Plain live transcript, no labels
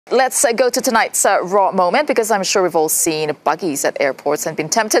Let's go to tonight's raw moment, because I'm sure we've all seen buggies at airports and been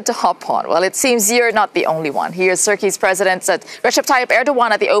tempted to hop on. Well, it seems you're not the only one. Here's Turkey's President Recep Tayyip Erdoğan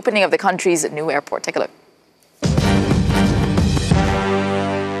at the opening of the country's new airport. Take a look.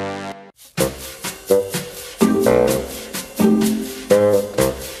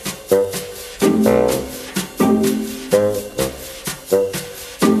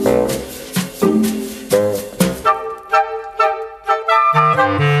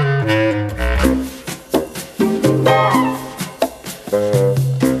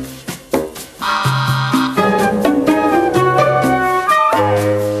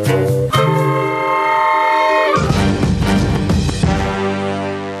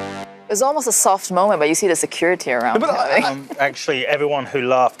 It was almost a soft moment, but you see the security around. Actually, everyone who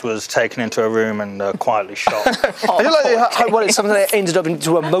laughed was taken into a room and quietly shot. I feel like how well, it's something that ended up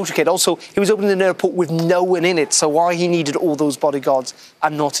into a motorcade. Also, he was opening an airport with no one in it, so why he needed all those bodyguards,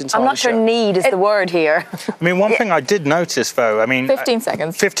 I'm not entirely I'm not sure need is the word here. I mean, one thing I did notice, though, 15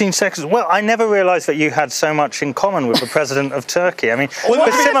 seconds. 15 seconds. Well, I never realised that you had so much in common with the president of Turkey. I mean,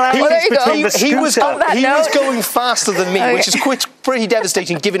 the similarities between the he was going faster than me, Okay. which is pretty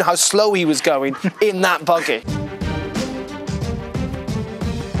devastating given how slow he was going in that buggy.